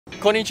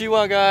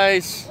Konnichiwa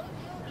guys!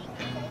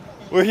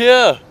 We're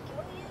here!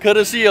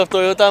 Courtesy of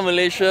Toyota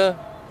Malaysia.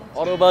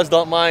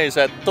 AutoBuzz.my is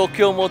at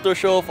Tokyo Motor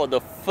Show for the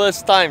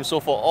first time.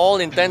 So for all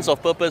intents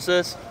of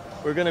purposes,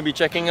 we're going to be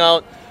checking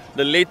out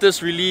the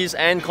latest release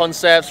and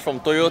concepts from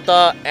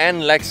Toyota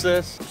and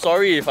Lexus.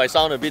 Sorry if I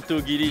sound a bit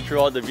too giddy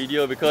throughout the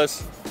video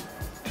because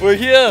we're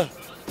here!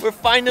 We're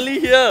finally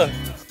here!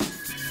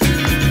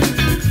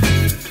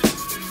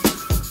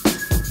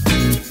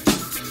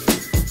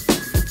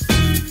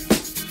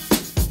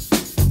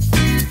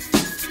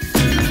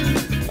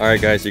 Alright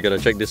guys, you gotta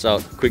check this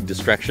out. Quick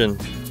distraction.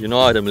 You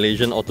know at the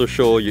Malaysian auto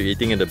show, you're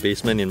eating in the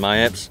basement in my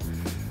apps?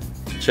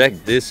 Check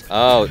this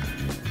out.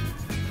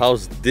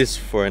 How's this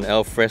for an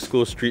al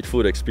fresco street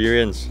food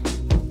experience?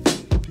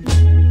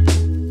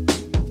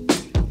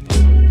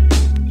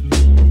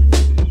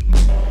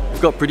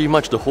 We've got pretty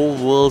much the whole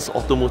world's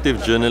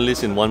automotive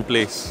journalists in one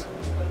place.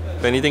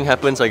 If anything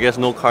happens, I guess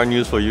no car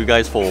news for you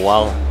guys for a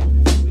while.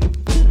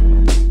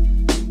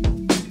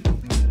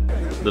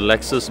 The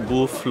Lexus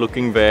booth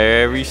looking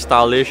very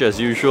stylish as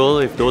usual.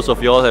 If those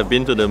of y'all have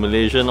been to the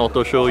Malaysian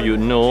auto show, you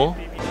know.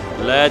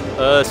 Let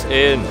us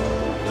in!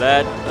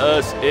 Let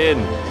us in!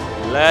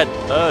 Let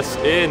us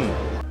in!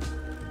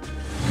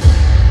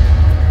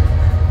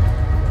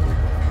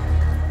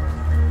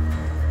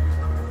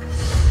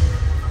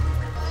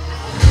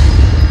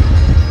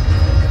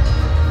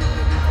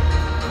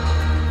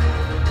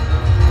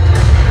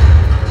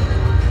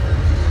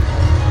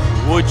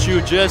 Would you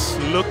just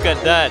look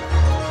at that?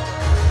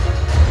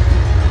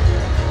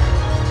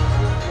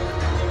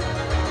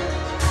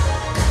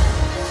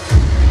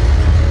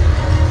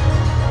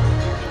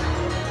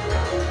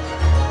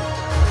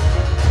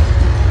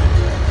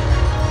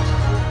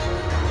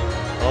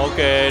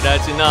 Okay,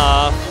 that's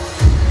enough.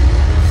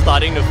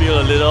 Starting to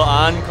feel a little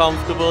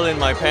uncomfortable in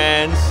my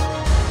pants.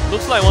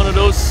 Looks like one of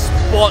those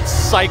sports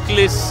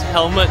cyclist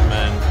helmet,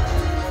 man.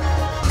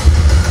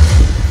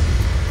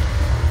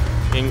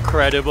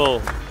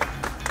 Incredible.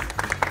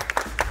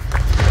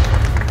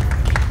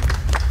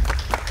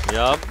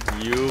 Yup,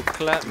 you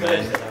clap,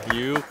 man.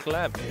 You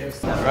clap.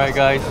 Alright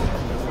guys.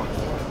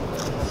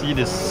 See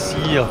this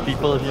sea of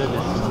people here,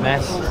 this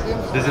mess.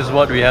 This is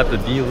what we have to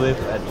deal with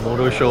at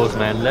motor shows,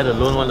 man. Let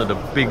alone one of the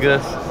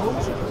biggest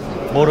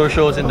motor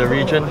shows in the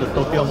region, the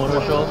Tokyo Motor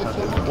Show.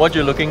 What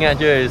you're looking at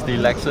here is the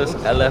Lexus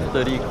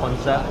LF-30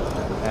 concept.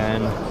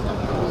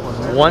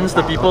 And once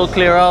the people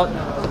clear out,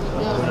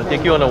 I'm going to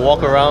take you on a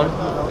walk around.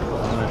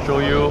 I'm going to show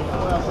you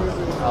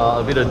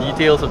a bit of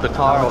details of the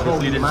car.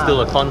 Obviously this is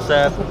still a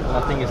concept,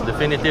 nothing is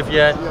definitive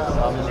yet. So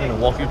I'm just going to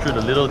walk you through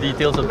the little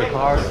details of the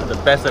car the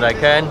best that I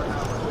can.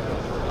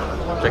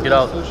 Check it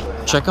out.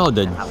 Check out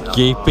the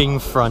gaping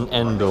front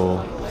end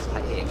though.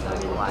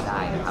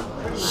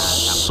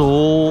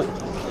 So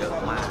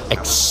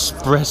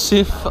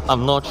expressive.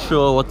 I'm not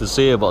sure what to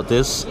say about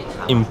this.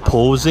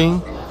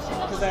 Imposing.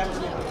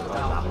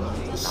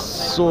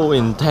 So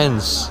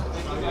intense.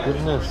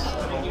 Goodness.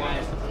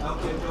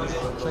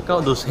 Check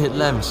out those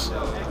headlamps.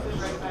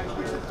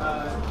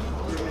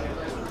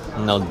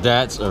 Now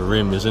that's a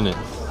rim, isn't it?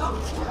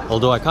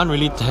 Although I can't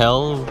really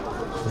tell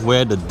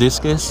where the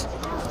disc is.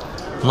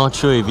 Not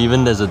sure if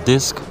even there's a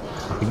disc.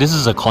 Like, this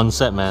is a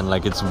concept, man.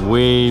 Like, it's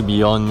way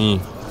beyond me.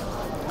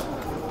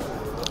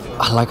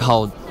 I like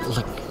how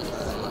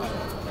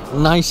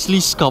nicely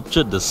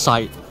sculptured the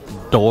side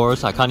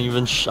doors.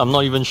 I'm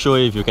not even sure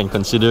if you can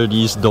consider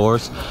these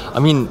doors. I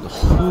mean,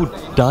 who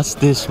does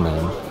this,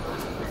 man?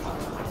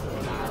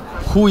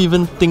 Who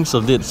even thinks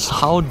of this?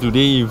 How do they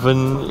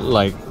even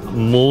like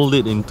mold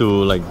it into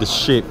like this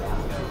shape?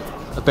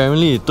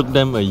 Apparently it took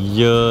them a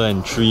year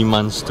and 3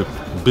 months to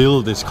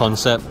build this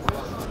concept.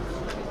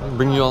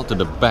 Bring you all to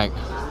the back.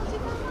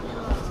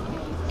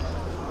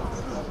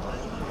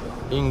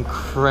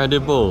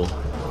 Incredible.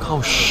 Look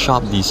how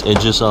sharp these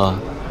edges are.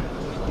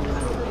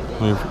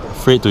 I'm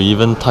afraid to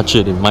even touch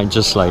it, it might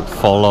just like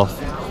fall off.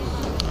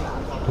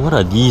 What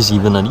are these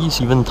even? Are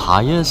these even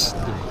tires?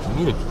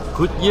 They made a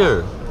good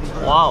year.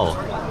 Wow.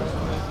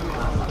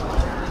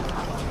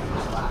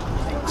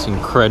 It's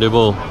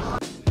incredible.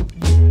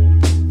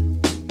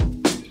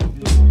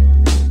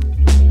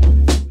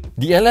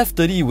 The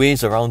LF-30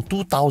 weighs around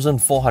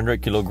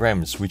 2,400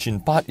 kilograms, which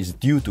in part is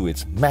due to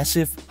its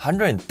massive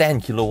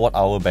 110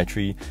 kWh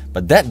battery,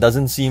 but that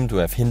doesn't seem to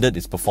have hindered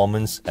its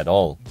performance at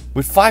all.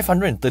 With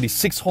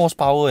 536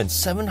 horsepower and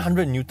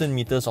 700 Newton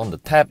meters on the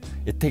tap,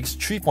 it takes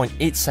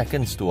 3.8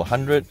 seconds to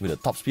 100 with a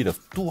top speed of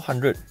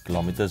 200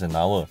 km an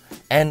hour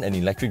and an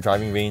electric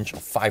driving range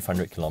of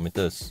 500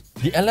 kilometers.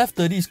 The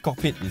LF-30's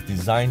cockpit is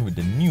designed with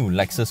the new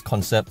Lexus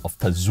concept of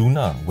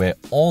Tazuna, where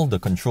all the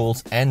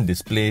controls and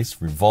displays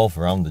revolve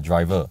around the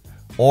driver,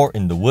 or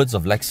in the words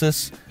of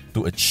Lexus,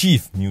 to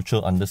achieve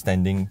mutual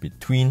understanding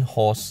between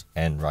horse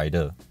and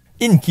rider.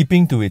 In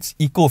keeping to its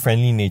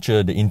eco-friendly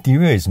nature, the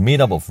interior is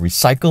made up of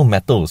recycled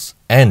metals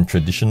and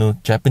traditional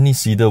Japanese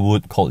cedar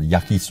wood called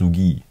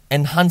yakisugi.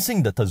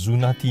 Enhancing the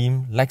Tazuna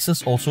theme,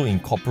 Lexus also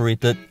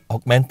incorporated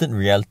augmented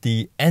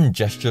reality and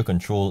gesture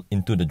control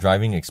into the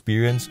driving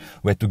experience,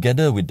 where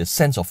together with the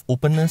sense of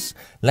openness,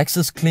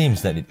 Lexus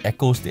claims that it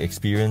echoes the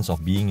experience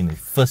of being in a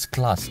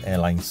first-class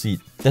airline seat.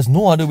 There's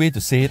no other way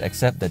to say it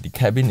except that the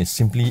cabin is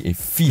simply a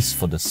feast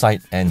for the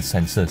sight and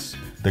senses.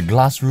 The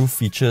glass roof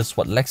features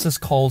what Lexus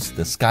calls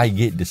the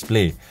Skygate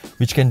display,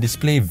 which can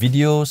display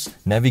videos,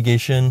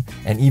 navigation,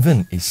 and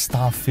even a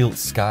star-filled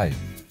sky.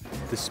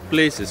 This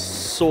place is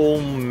so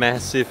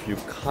massive, you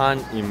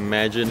can't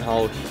imagine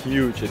how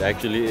huge it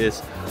actually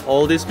is.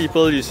 All these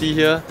people you see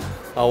here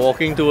are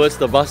walking towards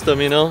the bus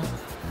terminal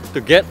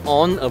to get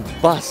on a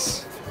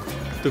bus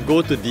to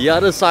go to the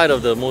other side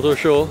of the motor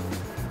show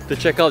to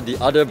check out the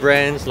other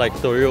brands like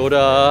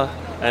Toyota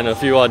and a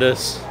few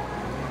others.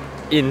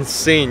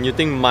 Insane. You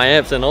think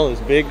Mirai and all is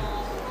big?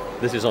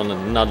 This is on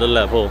another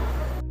level.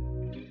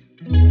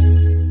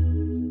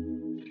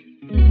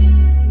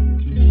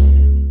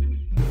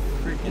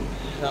 Freaking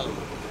hell.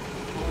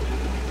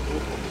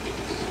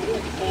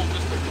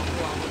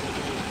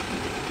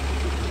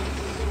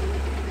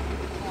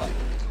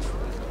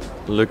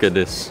 Look at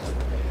this.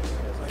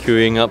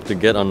 Queuing up to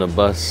get on the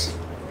bus.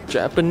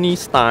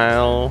 Japanese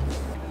style.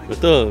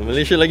 Betul,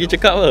 Malaysia lagi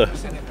cekap ke?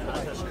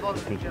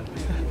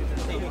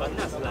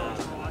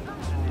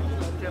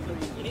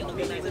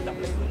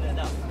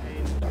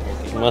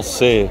 Must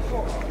say,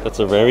 that's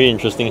a very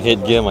interesting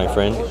headgear, my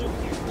friend.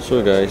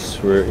 So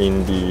guys, we're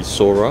in the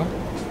Sora,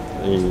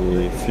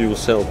 a fuel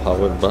cell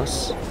powered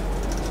bus.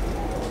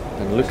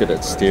 And look at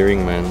that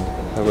steering, man.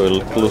 Have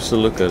a closer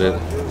look at it.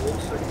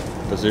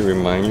 Does it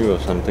remind you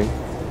of something?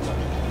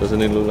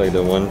 Doesn't it look like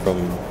the one from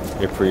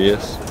a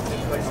Prius?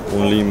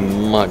 Only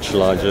much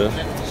larger.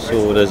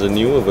 So there's a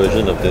newer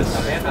version of this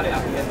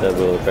that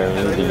will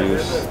apparently be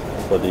used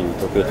for the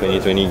Tokyo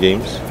 2020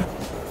 games.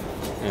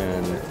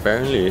 And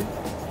apparently,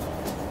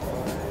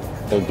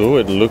 although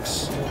it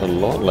looks a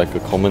lot like a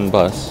common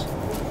bus,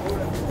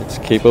 it's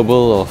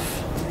capable of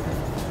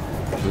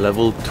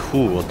level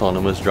 2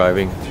 autonomous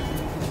driving.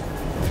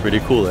 Pretty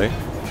cool, eh?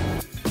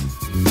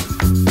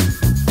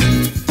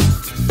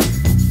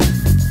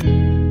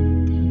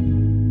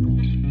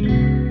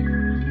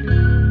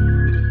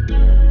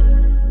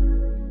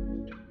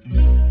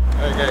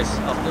 Alright guys,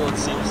 after what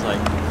seems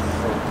like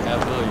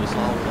forever, you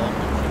saw how long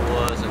the queue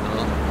was and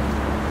all,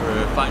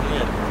 we're finally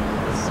at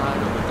the side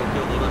of the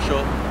Tokyo Motor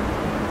Show.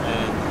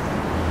 And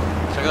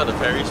check out the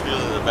Ferris wheel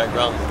in the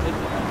background.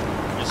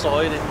 You saw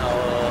it in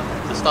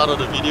the start of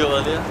the video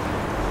earlier.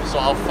 You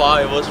saw how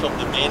far it was from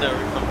the main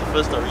from the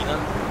first arena.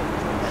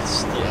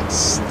 That's the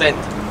extent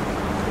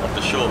of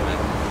the show,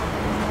 man.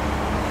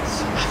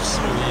 It's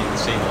absolutely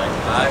insane. Like,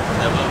 I've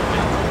never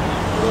been to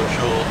a motor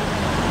show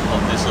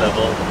of this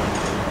level,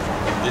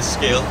 of this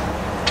scale.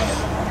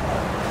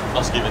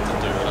 Must give it to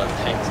Toyota.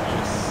 Thanks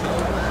you so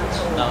much.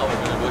 Now we're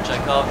gonna go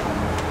check out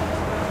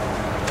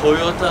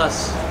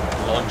Toyota's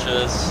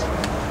launches,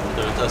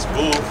 Toyota's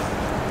booth,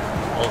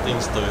 all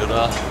things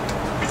Toyota.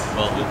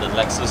 Well, with the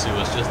Lexus it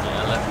was just the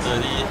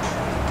LF-30.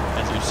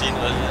 As you've seen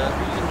earlier,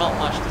 really not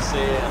much to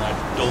say, and I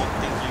don't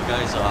think you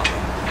guys are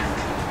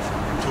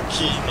too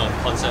keen on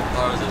concept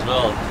cars as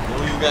well. I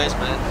know you guys,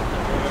 man. I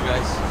know you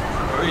guys.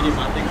 You're already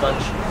demanding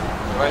bunch.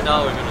 So right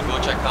now we're gonna go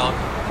check out.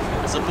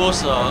 I suppose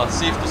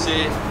safe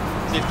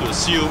to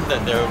assume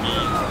that there will be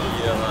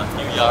the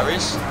new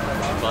Yaris,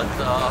 but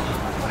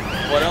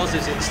what else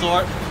is in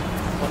store?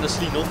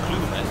 Honestly, no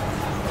clue, man.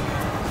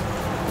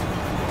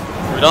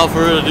 Without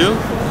further ado,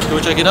 let's go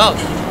check it out.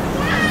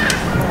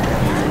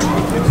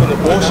 It's an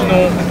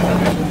emotional.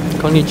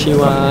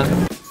 Konnichiwa.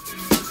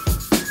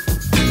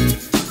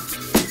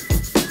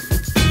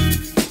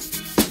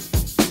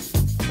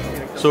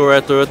 So we're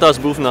at Toyota's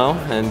booth now,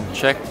 and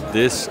check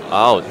this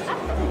out.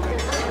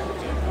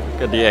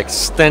 Look at the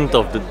extent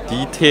of the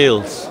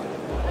details.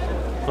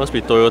 Must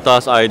be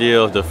Toyota's idea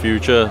of the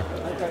future,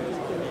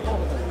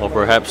 or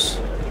perhaps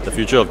the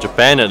future of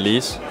Japan at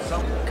least.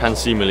 Can't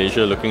see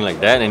Malaysia looking like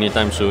that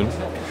anytime soon.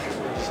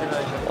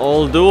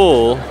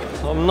 Although,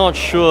 I'm not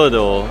sure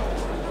though.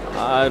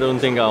 I don't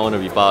think I want to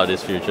be part of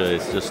this future.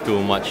 It's just too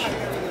much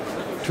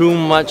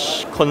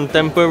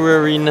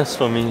contemporariness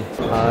for me.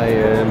 I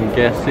am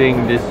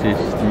guessing this is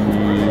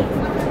the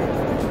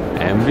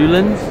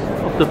ambulance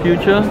of the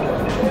future.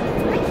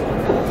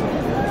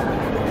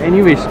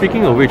 Anyway,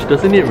 speaking of which,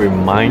 doesn't it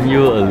remind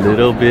you a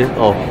little bit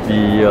of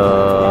the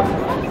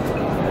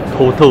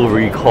Total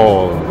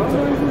Recall?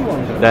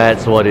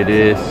 That's what it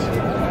is.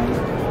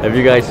 Have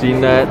you guys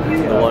seen that?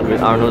 The one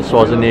with Arnold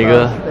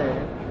Schwarzenegger.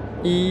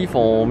 E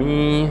for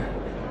me.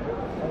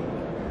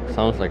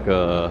 Sounds like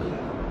a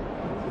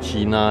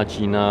China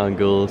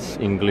girl's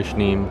English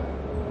name.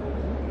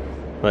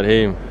 But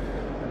hey,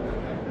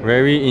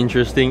 very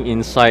interesting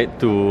insight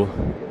to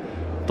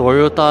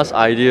Toyota's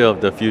idea of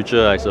the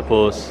future, I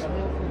suppose.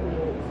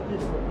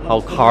 How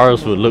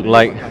cars would look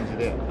like,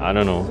 I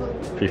don't know,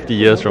 50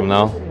 years from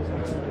now.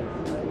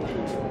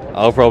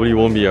 I probably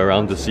won't be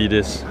around to see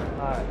this.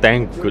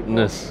 Thank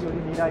goodness.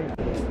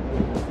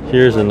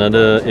 Here's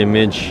another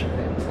image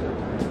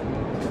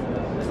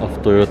of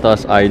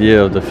Toyota's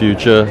idea of the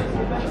future.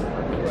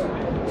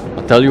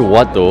 I'll tell you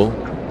what though,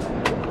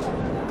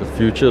 the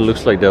future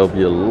looks like there'll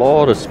be a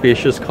lot of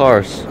spacious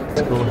cars.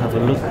 Let's go have a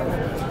look.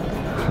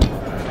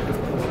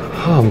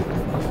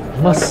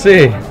 Must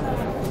say,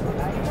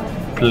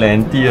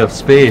 plenty of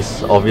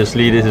space.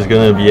 Obviously this is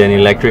going to be an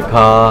electric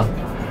car,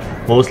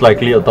 most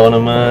likely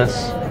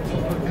autonomous.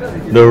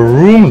 The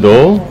room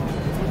though,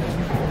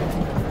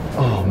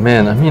 oh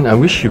man, I mean, I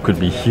wish you could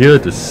be here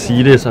to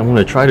see this. I'm going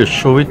to try to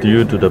show it to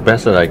you to the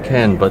best that I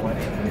can, but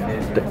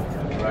the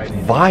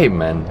vibe,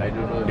 man,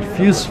 it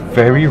feels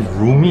very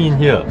roomy in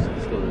here.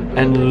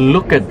 And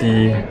look at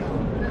the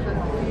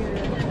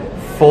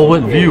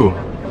forward view.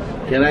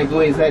 Can I go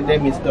inside there,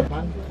 Mr.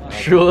 Pan?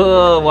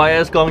 Sure,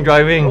 YS Kong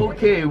driving.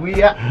 Okay,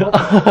 we are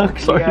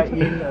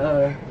in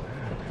a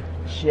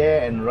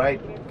share and ride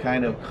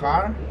kind of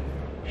car.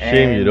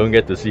 Shame you don't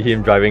get to see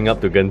him driving up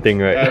to Genting,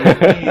 right?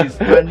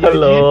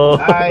 Hello.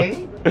 Hi.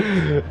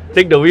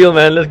 Take the wheel,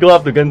 man. Let's go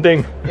up to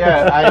Genting.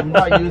 Yeah, I'm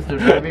not used to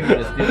driving with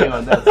the steering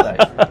on that side.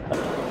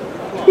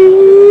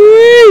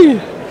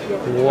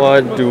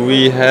 What do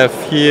we have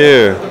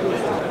here?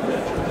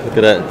 Look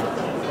at that.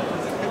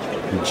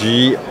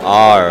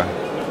 GR.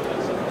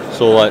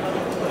 So what?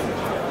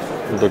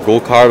 The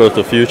go-kart of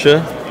the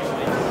future?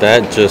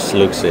 That just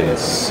looks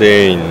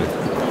insane.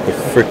 The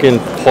freaking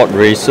pod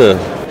racer.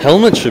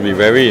 Helmets should be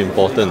very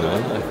important,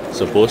 I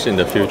suppose, in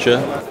the future.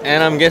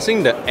 And I'm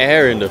guessing the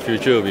air in the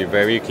future will be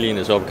very clean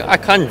as well. I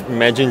can't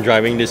imagine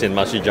driving this in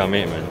Masjid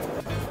Jamek, man.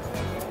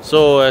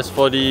 So as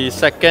for the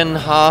second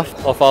half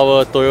of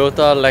our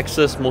Toyota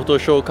Lexus Motor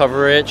Show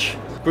coverage,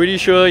 pretty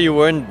sure you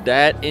weren't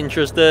that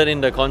interested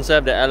in the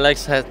concept that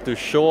Alex had to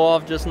show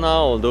off just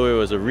now, although it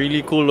was a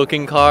really cool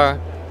looking car.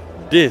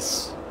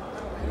 This,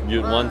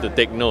 you'd want to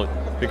take note,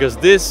 because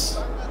this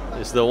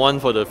is the one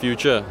for the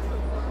future.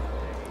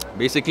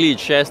 Basically, it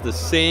shares the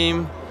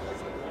same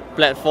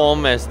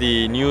platform as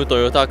the new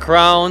Toyota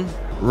Crown.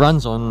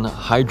 Runs on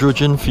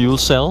hydrogen fuel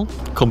cell,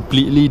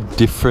 completely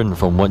different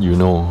from what you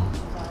know.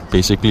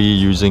 Basically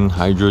using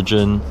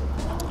hydrogen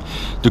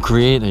to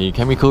create a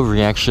chemical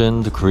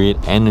reaction to create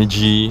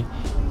energy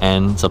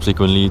and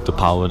subsequently to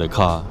power the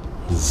car.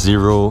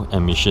 Zero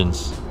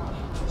emissions.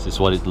 This is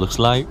what it looks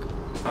like.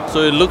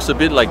 So it looks a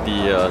bit like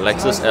the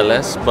Lexus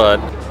LS, but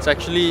it's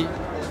actually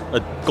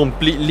a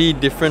completely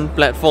different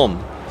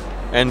platform.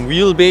 And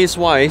wheelbase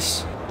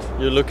wise,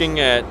 you're looking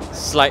at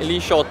slightly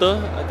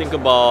shorter, I think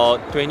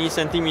about 20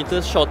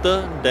 centimeters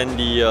shorter than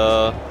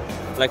the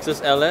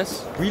Lexus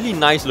LS. Really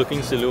nice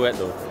looking silhouette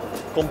though.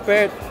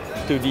 Compared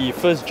to the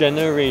first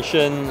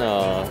generation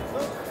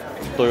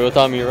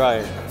Toyota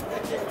Mirai,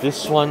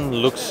 this one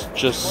looks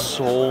just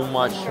so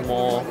much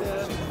more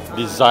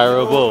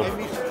desirable.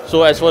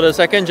 So as for the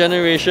second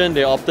generation,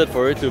 they opted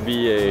for it to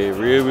be a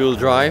rear-wheel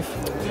drive.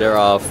 There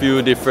are a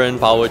few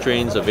different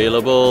powertrains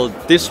available.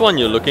 This one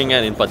you're looking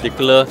at in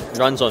particular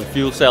runs on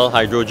fuel cell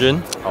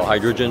hydrogen, or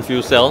hydrogen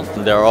fuel cell.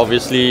 There are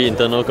obviously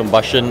internal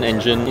combustion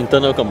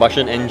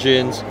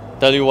engines.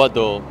 Tell you what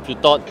though, if you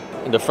thought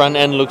the front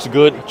end looks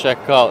good, check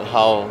out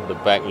how the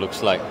back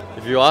looks like.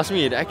 If you ask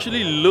me, it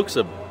actually looks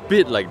a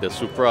bit like the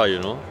Supra, you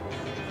know.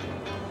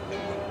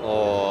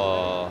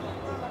 Oh,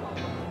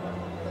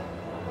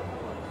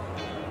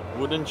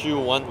 wouldn't you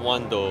want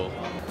one though?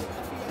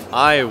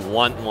 I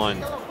want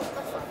one.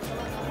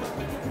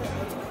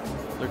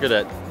 Look at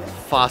that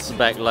fast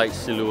backlight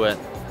silhouette.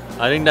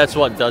 I think that's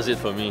what does it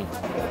for me.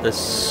 There's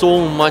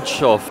so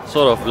much of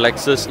sort of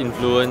Lexus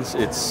influence,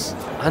 it's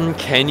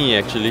uncanny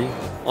actually.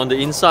 On the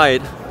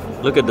inside,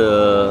 look at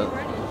the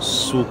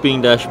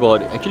swooping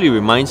dashboard. It actually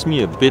reminds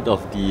me a bit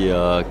of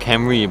the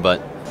Camry,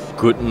 but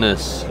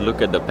goodness,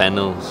 look at the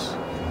panels.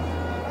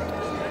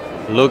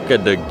 Look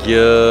at the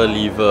gear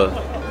lever.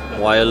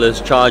 Wireless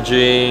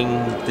charging.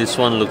 This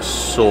one looks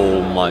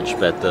so much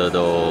better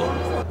though.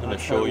 I'm gonna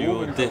show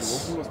you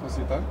this.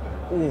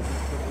 Oof.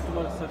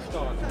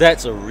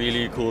 That's a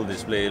really cool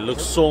display. It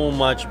looks so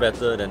much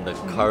better than the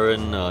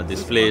current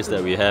displays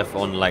that we have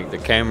on like the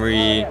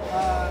Camry,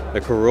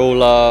 the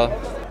Corolla.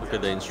 Look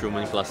at the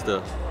instrument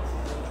cluster.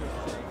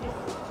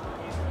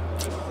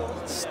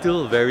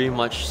 Still very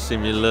much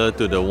similar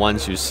to the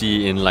ones you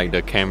see in like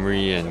the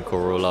Camry and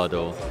Corolla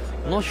though.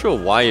 I'm not sure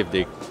why if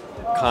they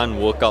can't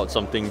work out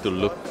something to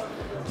look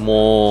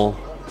more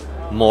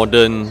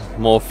modern,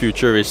 more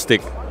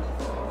futuristic.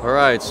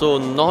 Alright, so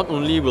not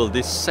only will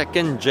this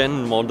second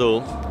gen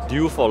model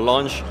due for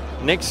launch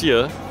next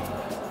year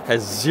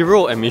has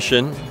zero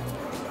emission,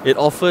 it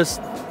offers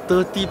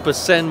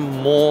 30%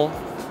 more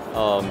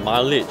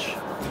mileage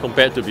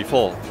compared to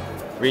before,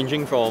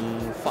 ranging from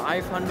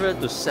 500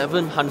 to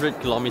 700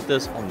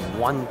 kilometers on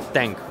one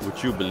tank.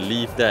 Would you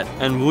believe that?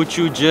 And would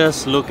you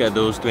just look at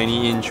those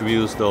 20-inch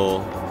wheels though?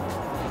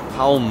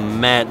 How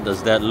mad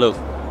does that look?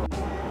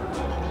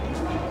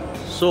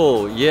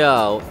 So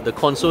yeah, the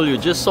console you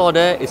just saw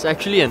there is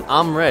actually an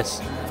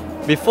armrest.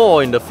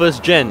 Before, in the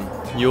first gen,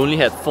 you only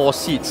had 4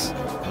 seats.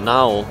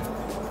 Now,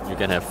 you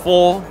can have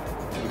 4,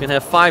 you can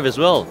have 5 as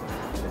well.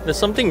 There's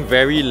something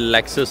very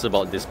Lexus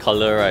about this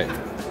color, right?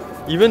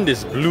 Even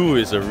this blue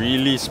is a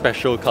really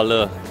special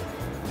color.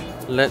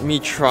 Let me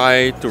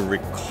try to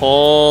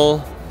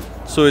recall.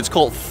 So it's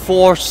called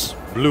Force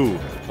Blue.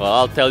 Well,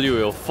 I'll tell you,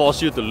 it'll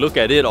force you to look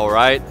at it,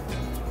 alright?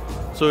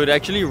 So it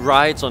actually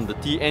rides on the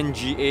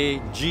TNGA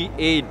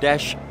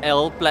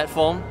GA-L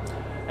platform.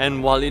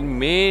 And while it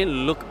may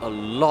look a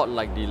lot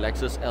like the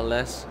Lexus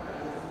LS,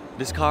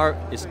 this car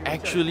is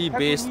actually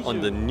based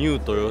on the new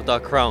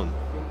Toyota Crown.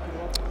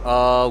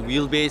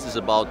 Wheelbase is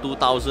about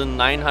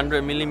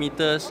 2,900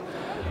 millimeters.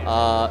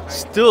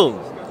 Still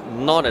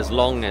not as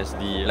long as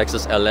the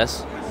Lexus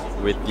LS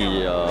with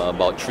the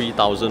about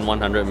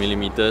 3,100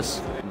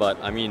 millimeters. But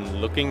I mean,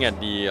 looking at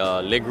the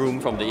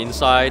legroom from the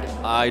inside,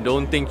 I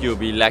don't think you'll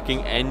be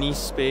lacking any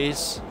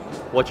space.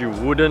 What you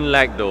wouldn't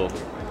lack though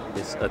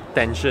is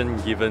attention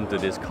given to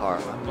this car.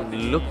 I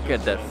mean, look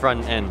at that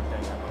front end.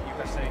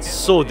 It's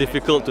so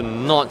difficult to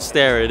not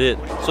stare at it.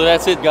 So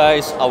that's it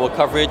guys, our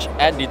coverage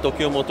at the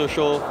Tokyo Motor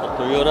Show for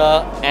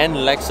Toyota and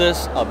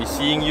Lexus. I'll be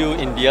seeing you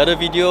in the other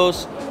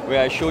videos where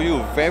I show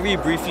you very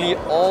briefly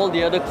all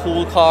the other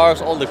cool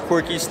cars, all the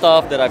quirky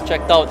stuff that I've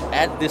checked out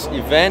at this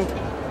event.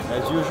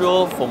 As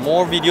usual, for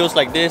more videos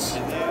like this,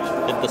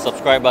 hit the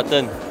subscribe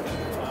button.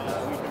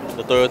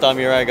 The Toyota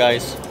Mirai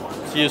guys.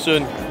 See you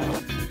soon.